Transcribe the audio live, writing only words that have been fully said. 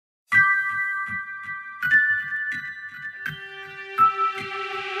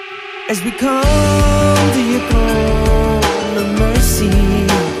as we come to your throne of mercy,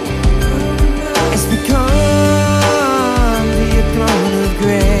 as we come to your throne of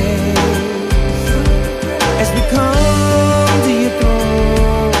grace, as we come to your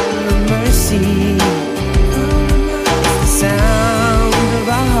throne of mercy, it's the sound of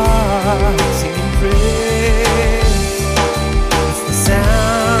our hearts singing praise, it's the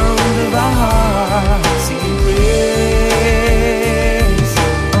sound of our hearts singing praise.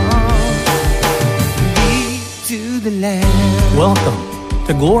 Welcome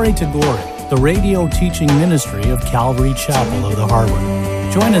to Glory, the radio teaching ministry of Calvary Chapel of the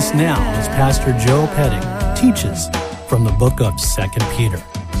Harbor. Join us now as Pastor Joe Petting teaches from the book of 2 Peter,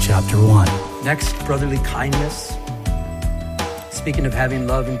 chapter 1. Next, brotherly kindness. Speaking of having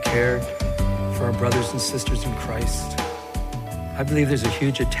love and care for our brothers and sisters in Christ, I believe there's a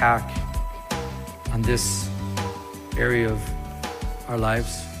huge attack on this area of our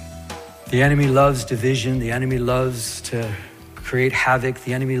lives. The enemy loves division. The enemy loves to create havoc.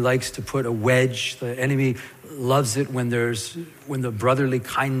 The enemy likes to put a wedge. The enemy loves it when the brotherly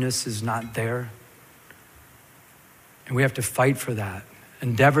kindness is not there. And we have to fight for that.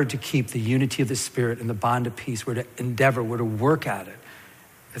 Endeavor to keep the unity of the Spirit and the bond of peace. We're to work at it.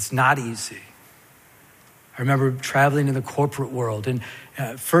 It's not easy. I remember traveling in the corporate world, and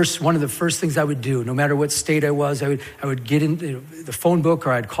one of the first things I would do, no matter what state I was, I would get in the phone book,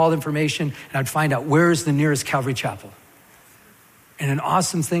 or I'd call information, and I'd find out where's the nearest Calvary Chapel. And an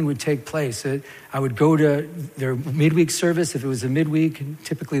awesome thing would take place. I would go to their midweek service if it was a midweek, and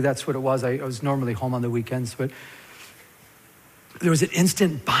typically that's what it was. I was normally home on the weekends, but there was an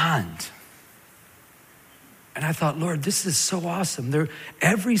instant bond. And I thought, Lord, this is so awesome.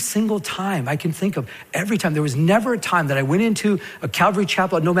 Every single time I can think of, there was never a time that I went into a Calvary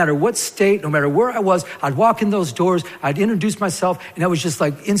Chapel, no matter what state, no matter where I was, I'd walk in those doors, I'd introduce myself, and I was just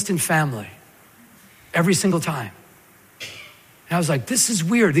like instant family. Every single time. And I was like, this is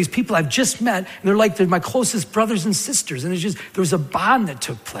weird. These people I've just met, and they're my closest brothers and sisters. And there was a bond that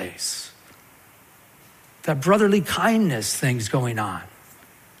took place. That brotherly kindness thing's going on.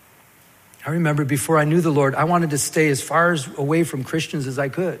 I remember before I knew the Lord, I wanted to stay as far away from Christians as I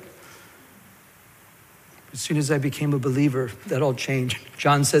could. As soon as I became a believer, that all changed.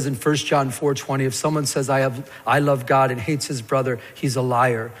 John says in 1 John 4:20, if someone says, I love God and hates his brother, he's a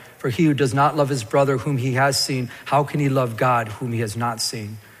liar. For he who does not love his brother whom he has seen, how can he love God whom he has not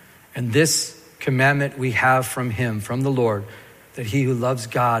seen? And this commandment we have from him, from the Lord, that he who loves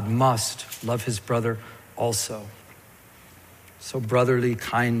God must love his brother also. So brotherly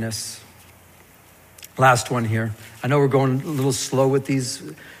kindness. Last one here. I know we're going a little slow with these.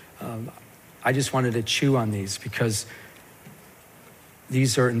 I just wanted to chew on these because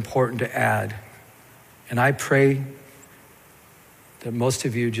these are important to add. And I pray that most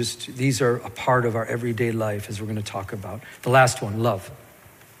of you these are a part of our everyday life as we're going to talk about. The last one, love.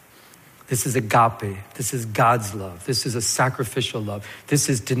 This is agape. This is God's love. This is a sacrificial love. This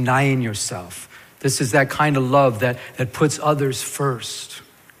is denying yourself. This is that kind of love that puts others first.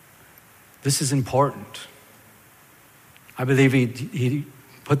 This is important. I believe he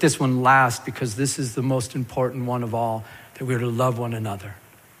put this one last because this is the most important one of all, that we're to love one another.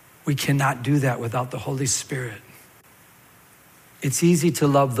 We cannot do that without the Holy Spirit. It's easy to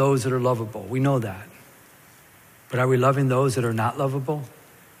love those that are lovable. We know that. But are we loving those that are not lovable?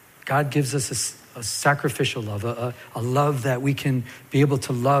 God gives us a sacrificial love, a love that we can be able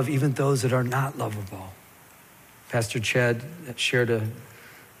to love even those that are not lovable. Pastor Chad shared an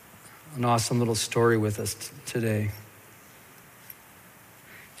awesome little story with us today.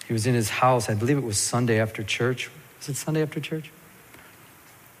 He was in his house, I believe it was Sunday after church. Was it Sunday after church?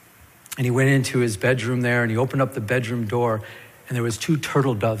 And he went into his bedroom there and he opened up the bedroom door and there was 2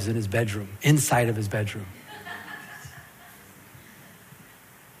 turtle doves in his bedroom, inside of his bedroom.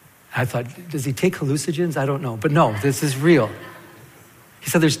 I thought, does he take hallucinogens? I don't know. But no, this is real. He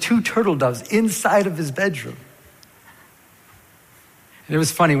said there's 2 turtle doves inside of his bedroom. And it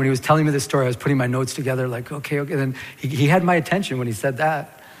was funny, when he was telling me this story, I was putting my notes together like, okay. And then he had my attention when he said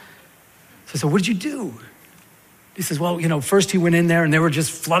that. So I said, what did you do? He says, well, first he went in there and they were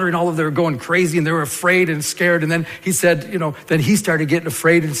just fluttering all over, they were going crazy and they were afraid and scared. And then he said, then he started getting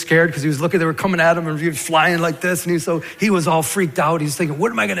afraid and scared because he was looking, they were coming at him and he was flying like this. And he was all freaked out. He's thinking,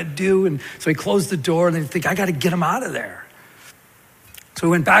 what am I going to do? And so he closed the door and then he think, I got to get him out of there. So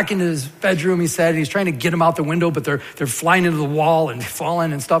he went back into his bedroom, he said, and he's trying to get him out the window, but they're flying into the wall and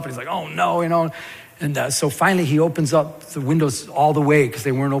falling and stuff. And he's like, oh no, And so finally he opens up the windows all the way because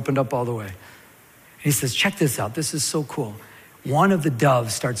they weren't opened up all the way. And he says, check this out. This is so cool. One of the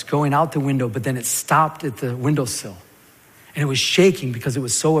doves starts going out the window, but then it stopped at the windowsill. And it was shaking because it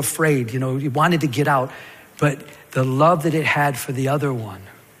was so afraid, it wanted to get out. But the love that it had for the other one,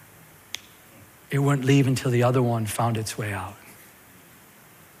 it wouldn't leave until the other one found its way out.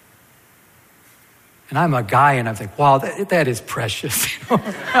 And I'm a guy, and I think, wow, that is precious.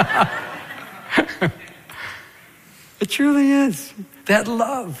 It truly is. That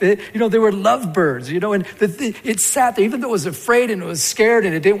love. They were lovebirds, and it sat there, even though it was afraid and it was scared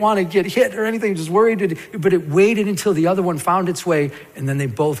and it didn't want to get hit or anything, just worried, but it waited until the other one found its way, and then they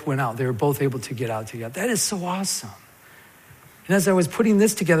both went out. They were both able to get out together. That is so awesome. And as I was putting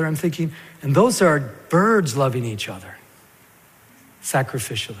this together, I'm thinking, and those are birds loving each other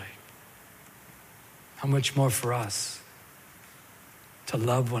sacrificially. How much more for us to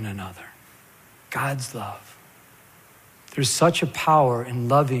love one another? God's love. There's such a power in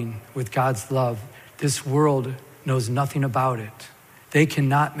loving with God's love. This world knows nothing about it. They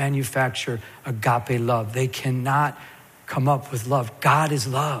cannot manufacture agape love. They cannot come up with love. God is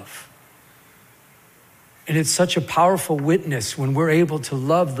love. And it's such a powerful witness when we're able to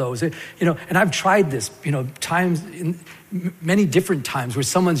love those. And I've tried this, many different times where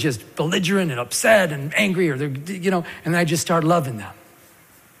someone's just belligerent and upset and angry, or they're, and I just start loving them.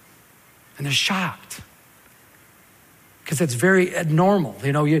 And they're shocked. Because that's very abnormal.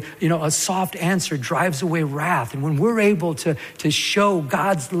 A soft answer drives away wrath. And when we're able to show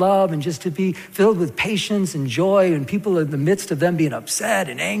God's love and just to be filled with patience and joy, and people in the midst of them being upset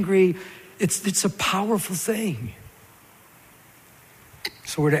and angry, it's a powerful thing.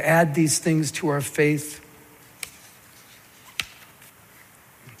 So we're to add these things to our faith.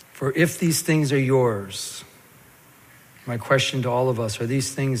 For if these things are yours, my question to all of us, are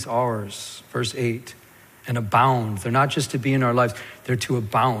these things ours? Verse 8, and abound. They're not just to be in our lives, they're to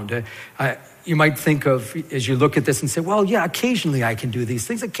abound. You might think of, as you look at this and say, well, yeah, occasionally I can do these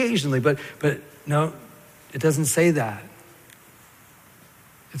things, occasionally, but no, it doesn't say that.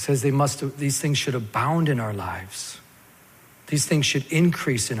 It says these things should abound in our lives. These things should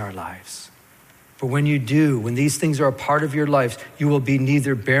increase in our lives. But when these things are a part of your life, you will be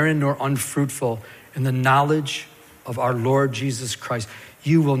neither barren nor unfruitful in the knowledge of our Lord Jesus Christ.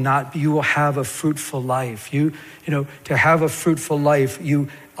 You will have a fruitful life. To have a fruitful life, you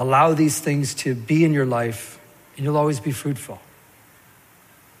allow these things to be in your life, and you'll always be fruitful.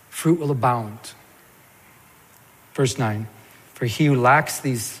 Fruit will abound. Verse 9, for he who lacks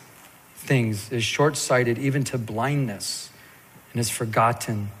these things is short-sighted even to blindness, and has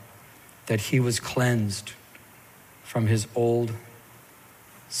forgotten that he was cleansed from his old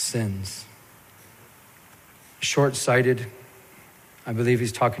sins. Short-sighted, I believe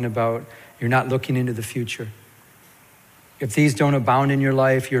he's talking about you're not looking into the future. If these don't abound in your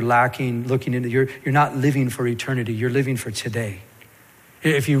life, you're you're not living for eternity, you're living for today.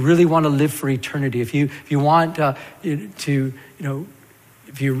 If you really want to live for eternity, if you want if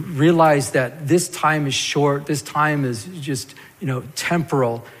you realize that this time is short, this time is just,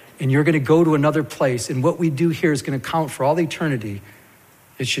 temporal, and you're going to go to another place, and what we do here is going to count for all eternity,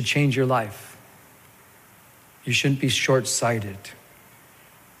 it should change your life. You shouldn't be short-sighted,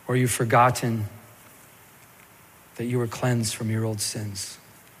 or you've forgotten that you were cleansed from your old sins.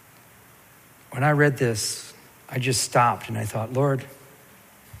 When I read this, I just stopped and I thought, Lord,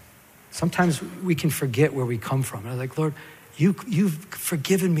 sometimes we can forget where we come from. And I was like, Lord, you've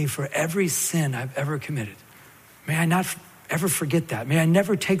forgiven me for every sin I've ever committed. May I not ever forget that. May I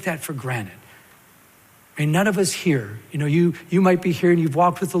never take that for granted. May none of us here, you might be here and you've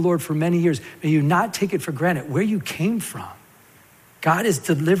walked with the Lord for many years. May you not take it for granted where you came from. God has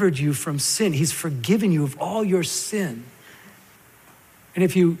delivered you from sin. He's forgiven you of all your sin. And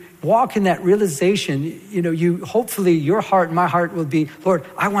if you walk in that realization, hopefully your heart and my heart will be, Lord,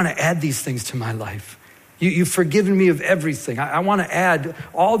 I want to add these things to my life. You've forgiven me of everything. I want to add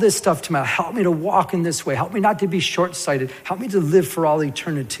all this stuff to my life. Help me to walk in this way. Help me not to be short-sighted. Help me to live for all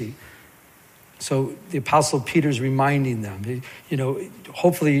eternity. So the Apostle Peter's reminding them,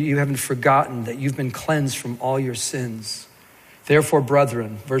 hopefully you haven't forgotten that you've been cleansed from all your sins. Therefore,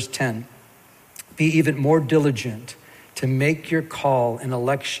 brethren, verse 10, be even more diligent to make your call and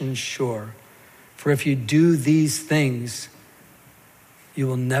election sure. For if you do these things, you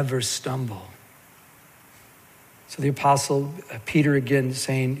will never stumble. So the Apostle Peter again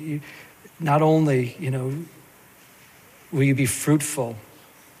saying, not only, will you be fruitful,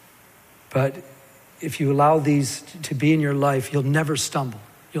 but if you allow these to be in your life, you'll never stumble.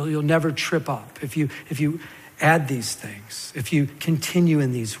 You'll never trip up. If you add these things, if you continue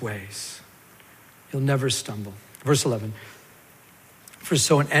in these ways, you'll never stumble. Verse 11, for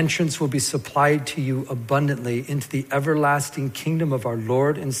so an entrance will be supplied to you abundantly into the everlasting kingdom of our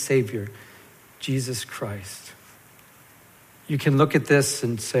Lord and Savior, Jesus Christ. you can look at this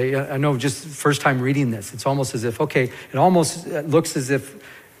and say, I know just first time reading this, it's almost as if, okay, it almost looks as if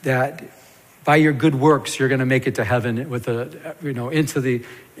that by your good works, you're going to make it to heaven with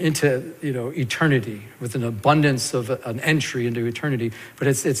into eternity, with an abundance of an entry into eternity. But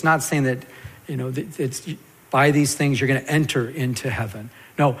it's not saying that, it's by these things you're going to enter into heaven.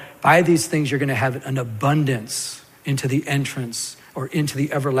 No, by these things you're going to have an abundance into the entrance or into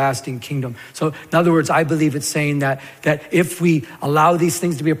the everlasting kingdom. So in other words, I believe it's saying that if we allow these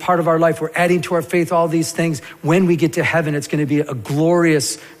things to be a part of our life, we're adding to our faith all these things. When we get to heaven, it's going to be a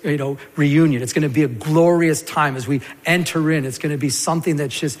glorious, reunion. It's going to be a glorious time as we enter in. It's going to be something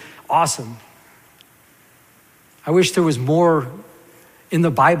that's just awesome. I wish there was more in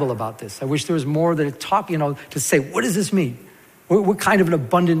the Bible about this. I wish there was more that it taught, to say, what does this mean? What kind of an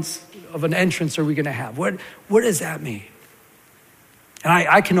abundance of an entrance are we going to have? What does that mean? And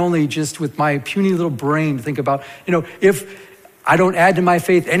I can only just with my puny little brain think about, if I don't add to my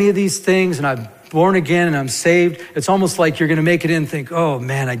faith any of these things and I'm born again and I'm saved, it's almost like you're going to make it in and think, oh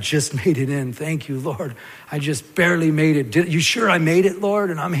man, I just made it in. Thank you, Lord. I just barely made it. You sure I made it, Lord?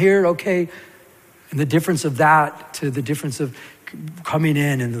 And I'm here, okay. And the difference of that to the difference of coming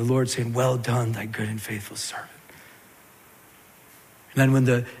in and the Lord saying, well done, thy good and faithful servant. And then when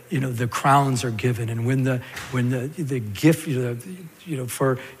the crowns are given, and when the gift, the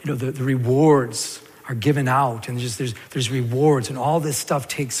rewards are given out, and there's rewards, and all this stuff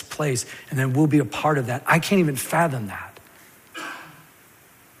takes place, and then we'll be a part of that. I can't even fathom that.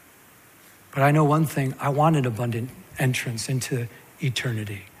 But I know one thing: I want an abundant entrance into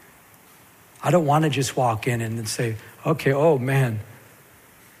eternity. I don't want to just walk in and then say, okay, oh man,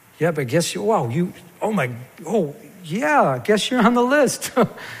 yeah, but guess yeah, I guess you're on the list.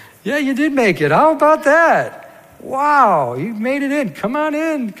 Yeah, you did make it. How about that? Wow, you made it in. Come on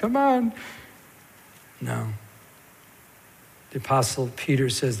in, come on. No. The Apostle Peter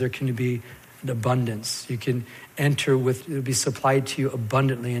says there can be an abundance. You can enter it'll be supplied to you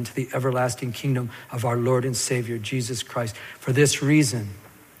abundantly into the everlasting kingdom of our Lord and Savior, Jesus Christ. For this reason,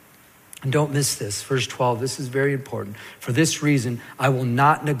 and don't miss this, verse 12, this is very important. For this reason, I will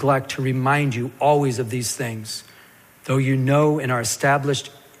not neglect to remind you always of these things, though you know and are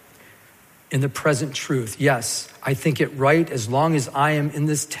established in the present truth. Yes, I think it right, as long as I am in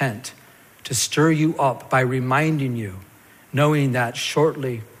this tent, to stir you up by reminding you, knowing that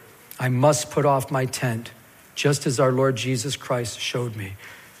shortly I must put off my tent, just as our Lord Jesus Christ showed me.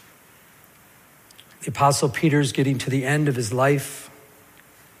 The Apostle Peter's getting to the end of his life.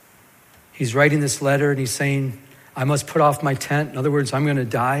 He's writing this letter and he's saying, I must put off my tent. In other words, I'm going to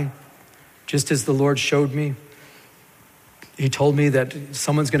die, just as the Lord showed me. He told me that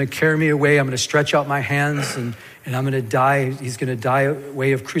someone's going to carry me away. I'm going to stretch out my hands and I'm going to die. He's going to die a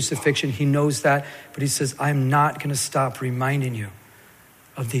way of crucifixion. He knows that. But he says, I'm not going to stop reminding you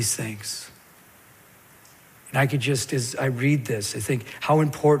of these things. And I could just, as I read this, I think how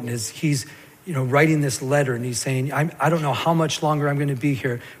important is he's, writing this letter and he's saying, I don't know how much longer I'm going to be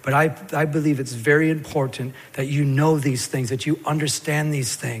here, but I believe it's very important that you know these things, that you understand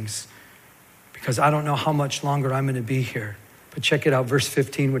these things, because I don't know how much longer I'm going to be here. But check it out, verse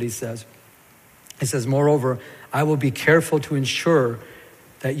 15, what he says. He says, moreover, I will be careful to ensure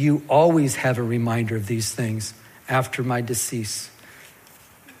that you always have a reminder of these things after my decease.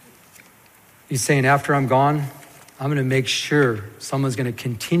 He's saying, after I'm gone, I'm going to make sure someone's going to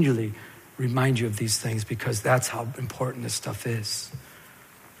continually remind you of these things, because that's how important this stuff is.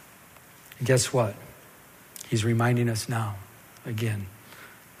 And guess what? He's reminding us now, again,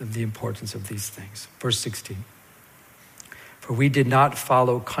 of the importance of these things. Verse 16. For we did not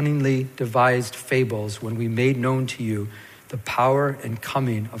follow cunningly devised fables when we made known to you the power and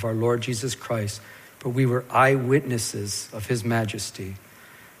coming of our Lord Jesus Christ, but we were eyewitnesses of his majesty.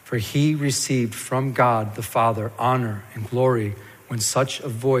 For he received from God the Father honor and glory when such a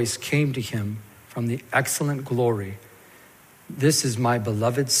voice came to him from the excellent glory. This is my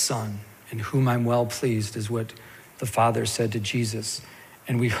beloved Son, in whom I'm well pleased, is what the Father said to Jesus.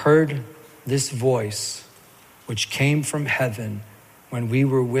 And we heard this voice which came from heaven when we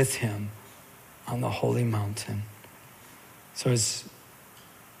were with him on the holy mountain. So as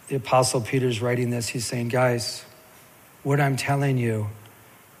the Apostle Peter's writing this, he's saying, guys, what I'm telling you,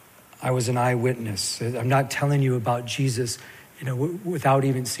 I was an eyewitness. I'm not telling you about Jesus, without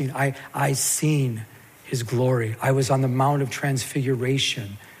even seeing. I seen his glory. I was on the Mount of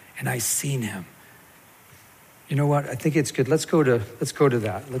Transfiguration and I seen him. You know what? I think it's good. Let's go to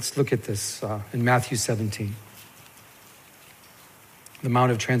that. Let's look at this in Matthew 17. The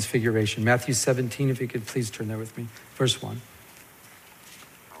Mount of Transfiguration. Matthew 17, if you could please turn there with me. Verse 1.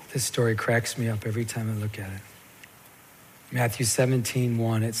 This story cracks me up every time I look at it. Matthew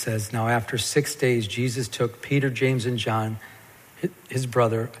 17:1, it says, now after 6 days, Jesus took Peter, James, and John, his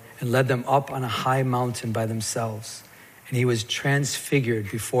brother, and led them up on a high mountain by themselves. And he was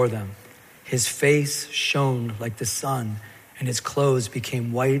transfigured before them. His face shone like the sun, and his clothes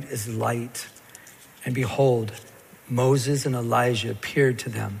became white as light. And behold, Moses and Elijah appeared to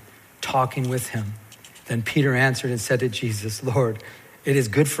them, talking with him. Then Peter answered and said to Jesus, Lord, it is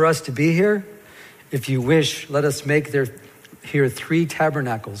good for us to be here. If you wish, let us make here 3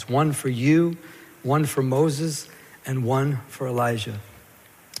 tabernacles, one for you, one for Moses, and one for Elijah.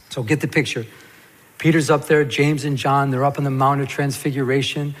 So get the picture. Peter's up there, James and John, they're up on the Mount of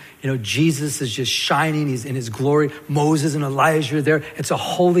Transfiguration. Jesus is just shining, he's in his glory. Moses and Elijah are there. It's a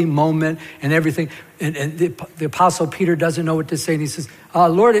holy moment and everything. And the Apostle Peter doesn't know what to say. And he says,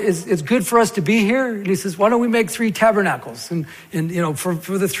 Lord, it's good for us to be here. And he says, why don't we make 3 tabernacles and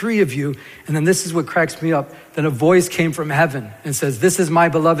for the 3 of you. And then this is what cracks me up. Then a voice came from heaven and says, this is my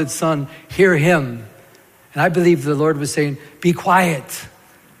beloved son, hear him. And I believe the Lord was saying, be quiet,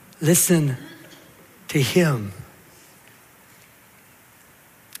 listen to him.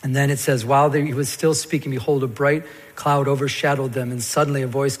 And then it says, while he was still speaking, behold, a bright cloud overshadowed them. And suddenly a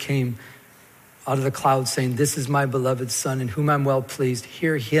voice came out of the cloud saying, this is my beloved son in whom I'm well pleased.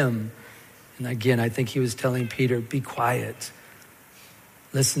 Hear him. And again, I think he was telling Peter, be quiet.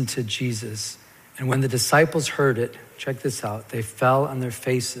 Listen to Jesus. And when the disciples heard it, check this out, they fell on their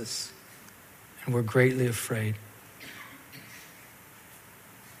faces and were greatly afraid.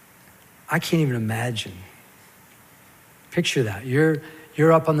 I can't even imagine. Picture that.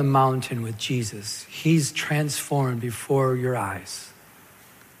 You're up on the mountain with Jesus. He's transformed before your eyes.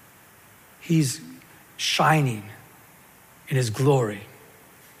 He's shining in his glory.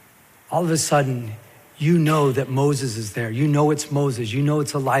 All of a sudden, you know that Moses is there. You know it's Moses. You know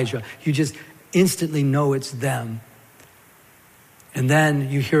it's Elijah. You just instantly know it's them. And then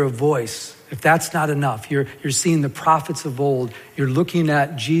you hear a voice. If that's not enough, you're seeing the prophets of old. You're looking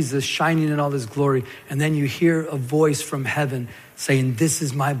at Jesus shining in all his glory. And then you hear a voice from heaven saying, this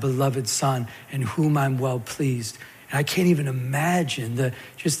is my beloved son in whom I'm well pleased. And I can't even imagine the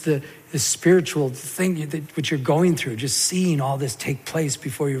spiritual thing that you're going through, just seeing all this take place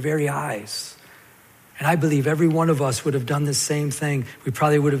before your very eyes. And I believe every one of us would have done the same thing. We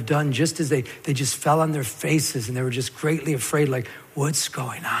probably would have done just as they just fell on their faces and they were just greatly afraid, like, what's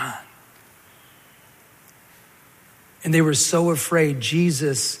going on? And they were so afraid.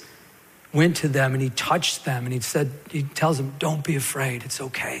 Jesus went to them and he touched them and he tells them, don't be afraid, it's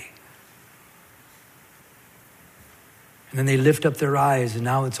okay. And then they lift up their eyes and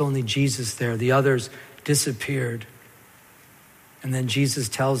now it's only Jesus there. The others disappeared. And then Jesus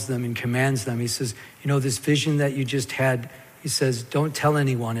tells them and commands them. He says, this vision that you just had, he says, don't tell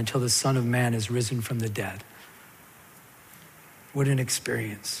anyone until the Son of Man is risen from the dead. What an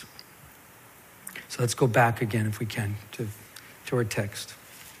experience. So let's go back again, if we can, to our text.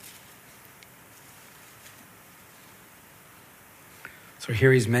 So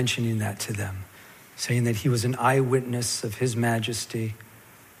here he's mentioning that to them, saying that he was an eyewitness of his majesty,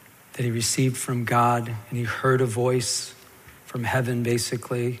 that he received from God, and he heard a voice from heaven,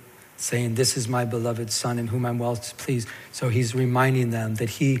 basically, saying, this is my beloved son in whom I'm well pleased. So he's reminding them that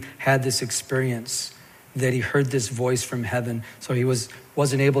he had this experience, that he heard this voice from heaven. So he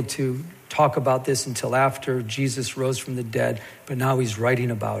wasn't able to talk about this until after Jesus rose from the dead, but now he's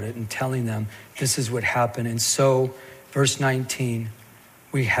writing about it and telling them this is what happened. And so, verse 19,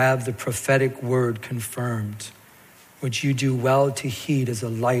 we have the prophetic word confirmed, which you do well to heed as a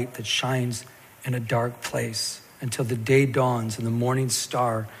light that shines in a dark place until the day dawns and the morning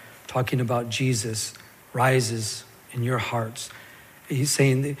star, talking about Jesus, rises in your hearts. He's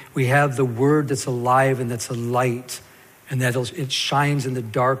saying that we have the word that's alive and that's a light, and that it shines in the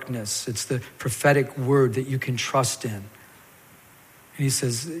darkness. It's the prophetic word that you can trust in. And he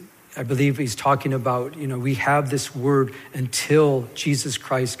says, I believe he's talking about, we have this word until Jesus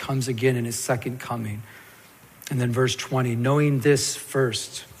Christ comes again in his second coming. And then verse 20, knowing this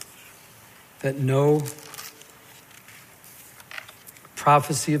first, that no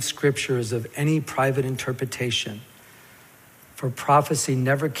prophecy of Scripture is of any private interpretation. For prophecy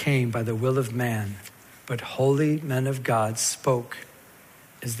never came by the will of man, but holy men of God spoke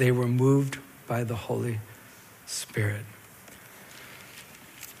as they were moved by the Holy Spirit.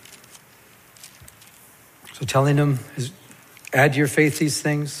 So telling them, add your faith these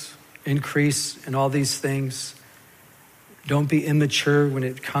things, increase in all these things. Don't be immature when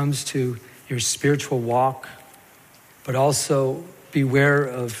it comes to your spiritual walk, but also beware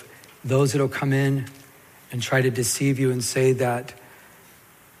of those that will come in and try to deceive you and say that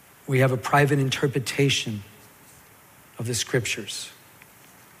we have a private interpretation of the scriptures.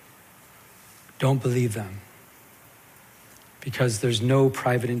 Don't believe them, because there's no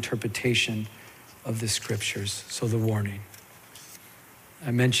private interpretation of the scriptures. So the warning.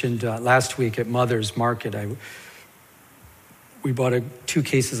 I mentioned last week at Mother's Market, we bought 2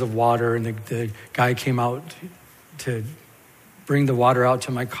 cases of water, and the guy came out to bring the water out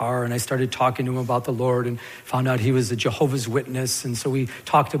to my car, and I started talking to him about the Lord and found out he was a Jehovah's Witness. And so we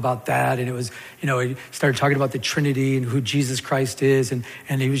talked about that, and it was, he started talking about the Trinity and who Jesus Christ is,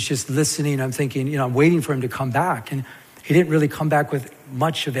 and he was just listening. I'm thinking, I'm waiting for him to come back, and he didn't really come back with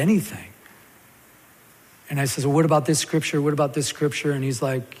much of anything. And I says, well, what about this scripture? What about this scripture? And he's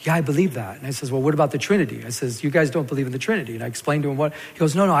like, yeah, I believe that. And I says, well, what about the Trinity? I says, you guys don't believe in the Trinity. And I explained to him what. He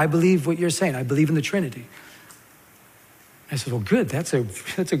goes, no, I believe what you're saying. I believe in the Trinity. I said, well, good. That's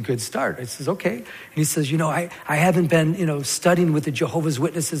a good start. I says, okay. And he says, I haven't been, studying with the Jehovah's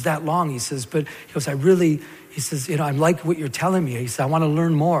Witnesses that long. He says, but he goes, I like what you're telling me. He said, I want to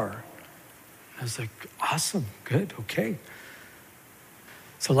learn more. I was like, awesome, good, okay.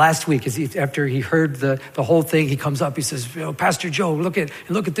 So last week, after he heard the whole thing, he comes up, he says, Pastor Joe, look at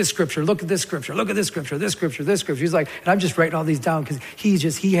this scripture, look at this scripture, look at this scripture, this scripture, this scripture. He's like, and I'm just writing all these down because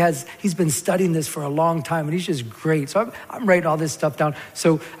he's been studying this for a long time, and he's just great. So I'm writing all this stuff down.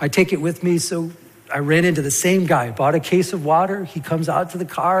 So I take it with me. So I ran into the same guy, bought a case of water. He comes out to the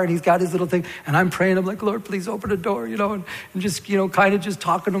car, and he's got his little thing, and I'm praying. I'm like, Lord, please open a door, and just, kind of just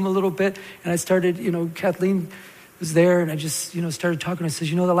talking to him a little bit. And I started, Kathleen was there, and I just, started talking. I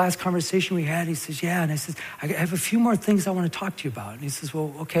says, the last conversation we had, he says, yeah. And I says, I have a few more things I want to talk to you about. And he says,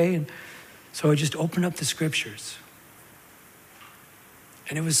 well, okay. And so I just opened up the scriptures.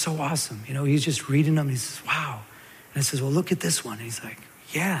 And it was so awesome. He's just reading them. And he says, wow. And I says, well, look at this one. And he's like,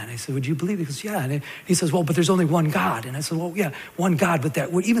 yeah. And I said, would you believe it? He goes, yeah. And he says, well, but there's only one God. And I said, well, yeah, one God. But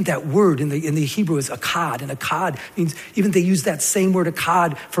even that word in the Hebrew is akkad. And akkad means, even they use that same word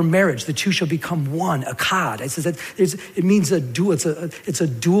akkad for marriage. The two shall become one, akkad. I said, it means a dual. It's a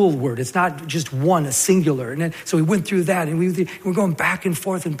dual word. It's not just one, a singular. And then, so we went through that, and we're going back and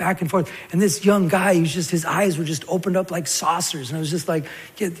forth and back and forth. And this young guy, his eyes were just opened up like saucers. And I was just like,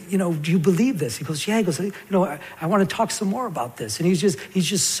 do you believe this? He goes, yeah. He goes, I want to talk some more about this. And he's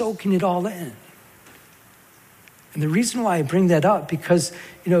just soaking it all in. And the reason why I bring that up, because,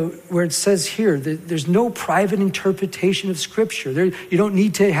 where it says here, there's no private interpretation of scripture. You don't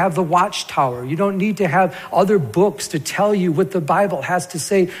need to have the Watchtower. You don't need to have other books to tell you what the Bible has to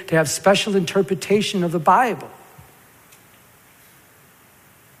say, to have special interpretation of the Bible.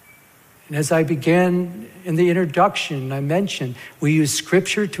 And as I began in the introduction, I mentioned, we use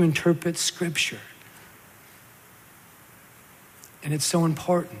scripture to interpret scripture. And it's so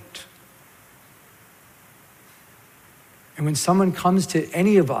important. And when someone comes to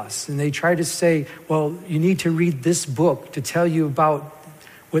any of us and they try to say, well, you need to read this book to tell you about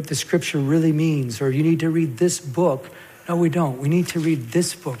what the scripture really means, or you need to read this book. No, we don't. We need to read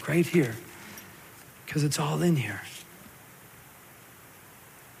this book right here, because it's all in here.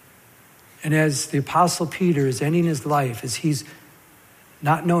 And as the Apostle Peter is ending his life, as he's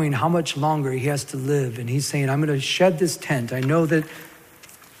not knowing how much longer he has to live, and he's saying, I'm going to shed this tent. I know that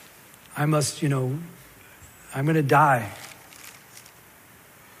I must, I'm going to die.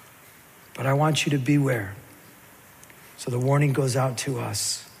 But I want you to beware. So the warning goes out to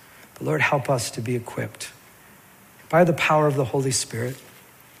us. The Lord, help us to be equipped by the power of the Holy Spirit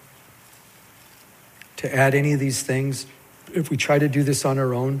to add any of these things. If we try to do this on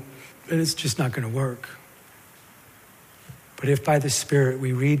our own, it's just not going to work. But if by the Spirit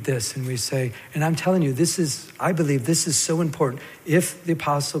we read this and we say, and I'm telling you, I believe this is so important. If the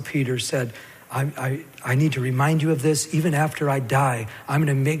Apostle Peter said, I need to remind you of this, even after I die, I'm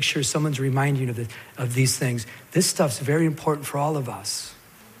going to make sure someone's reminding you of these things. This stuff's very important for all of us.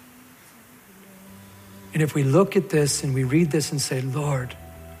 And if we look at this and we read this and say, Lord,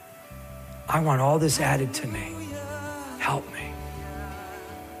 I want all this added to me. Help me.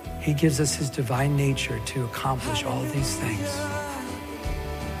 He gives us his divine nature to accomplish all these things.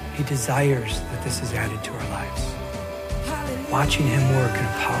 He desires that this is added to our lives. Watching him work in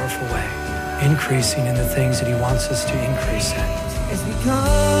a powerful way, increasing in the things that he wants us to increase in. As we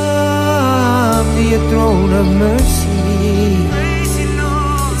come to your throne of mercy,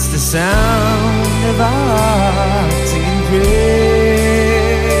 it's the sound of our singing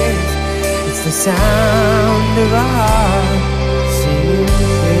praise. It's the sound of our singing praise.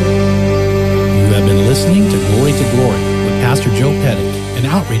 You have been listening to Glory with Pastor Joe Pettit, an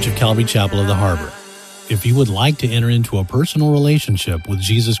outreach of Calvary Chapel of the Harbor. If you would like to enter into a personal relationship with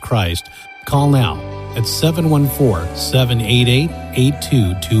Jesus Christ, call now at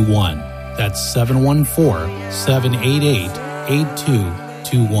 714-788-8221. That's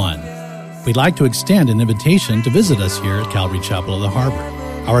 714-788-8221. We'd like to extend an invitation to visit us here at Calvary Chapel of the Harbor.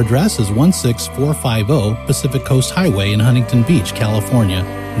 Our address is 16450 Pacific Coast Highway in Huntington Beach, California,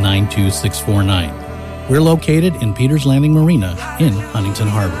 92649. We're located in Peters Landing Marina in Huntington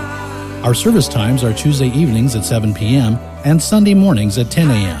Harbor. Our service times are Tuesday evenings at 7 p.m. and Sunday mornings at 10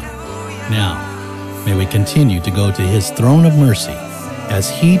 a.m. Now, may we continue to go to His throne of mercy as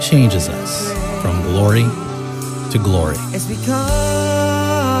He changes us from glory to glory. As we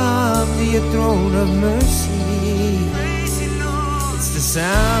come to your throne of mercy, it's the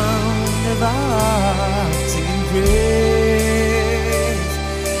sound of our hearts singing praise.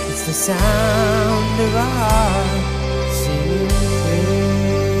 It's the sound of our